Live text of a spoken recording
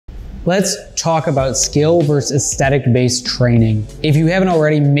Let's talk about skill versus aesthetic-based training. If you haven't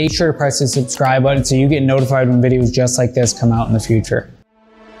already, make sure to press the subscribe button so you get notified when videos just like this come out in the future.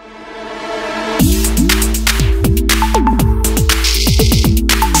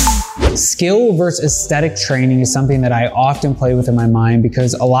 Skill versus aesthetic training is something that I often play with in my mind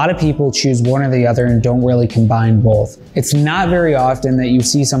because a lot of people choose one or the other and don't really combine both. It's not very often that you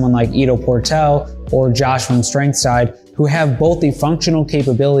see someone like Ido Portal or Josh from Strength Side who have both the functional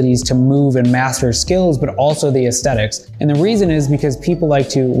capabilities to move and master skills, but also the aesthetics. And the reason is because people like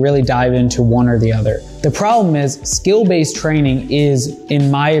to really dive into one or the other. The problem is skill-based training is,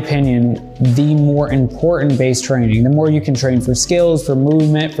 in my opinion, the more important base training. The more you can train for skills, for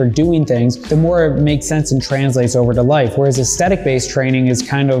movement, for doing things, the more it makes sense and translates over to life. Whereas aesthetic-based training is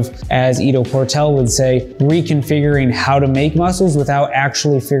kind of, as Ido Portal would say, reconfiguring how to make muscles without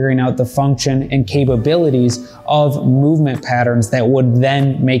actually figuring out the function and capabilities of movement patterns that would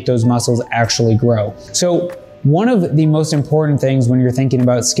then make those muscles actually grow. So one of the most important things when you're thinking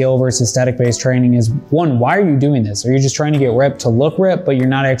about skill versus aesthetic-based training is, one, why are you doing this? Are you just trying to get ripped to look ripped, but you're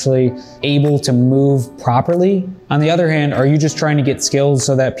not actually able to move properly? On the other hand, are you just trying to get skills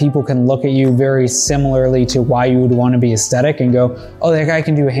so that people can look at you very similarly to why you would want to be aesthetic and go, oh, that guy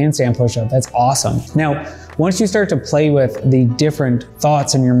can do a handstand push-up, that's awesome. Now, once you start to play with the different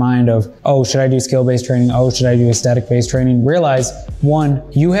thoughts in your mind of, oh, should I do skill-based training? Oh, should I do aesthetic-based training? Realize, one,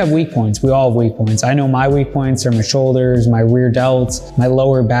 you have weak points. We all have weak points. I know my weak points are my shoulders, my rear delts, my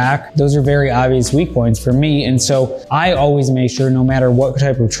lower back. Those are very obvious weak points for me. And so I always make sure, no matter what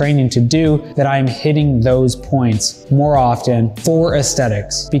type of training to do, that I'm hitting those points more often for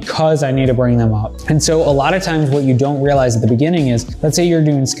aesthetics because I need to bring them up. And so a lot of times what you don't realize at the beginning is, let's say you're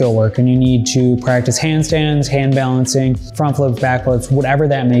doing skill work and you need to practice handstands, hand balancing, front flips, back flips, whatever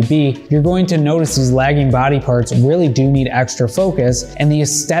that may be, you're going to notice these lagging body parts really do need extra focus, and the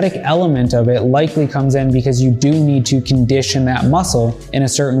aesthetic element of it likely comes in because you do need to condition that muscle in a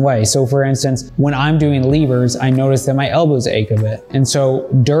certain way. So for instance, when I'm doing levers, I notice that my elbows ache a bit. And so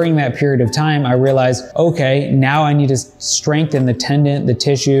during that period of time, I realized, okay, now I need to strengthen the tendon, the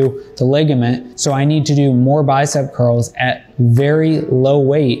tissue, the ligament. So I need to do more bicep curls at very low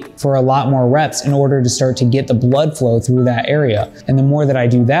weight for a lot more reps in order to start to get the blood flow through that area. And the more that I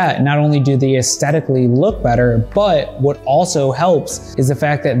do that, not only do they aesthetically look better, but what also helps is the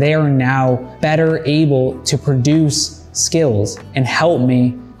fact that they are now better able to produce skills and help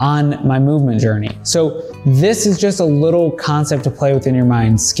me on my movement journey. So this is just a little concept to play with in your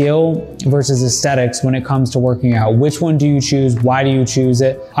mind, skill versus aesthetics when it comes to working out. Which one do you choose? Why do you choose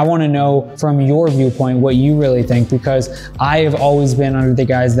it? I wanna know from your viewpoint what you really think, because I have always been under the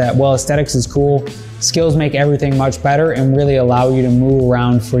guise that, well, aesthetics is cool, skills make everything much better and really allow you to move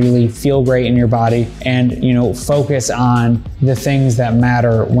around freely, feel great in your body, and focus on the things that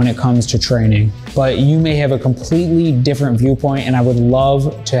matter when it comes to training. But you may have a completely different viewpoint, and I would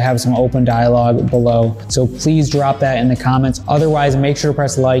love to have some open dialogue below. So please drop that in the comments. Otherwise, make sure to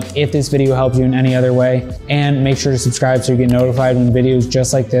press like if this video helps you in any other way, and make sure to subscribe so you get notified when videos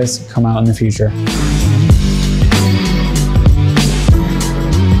just like this come out in the future.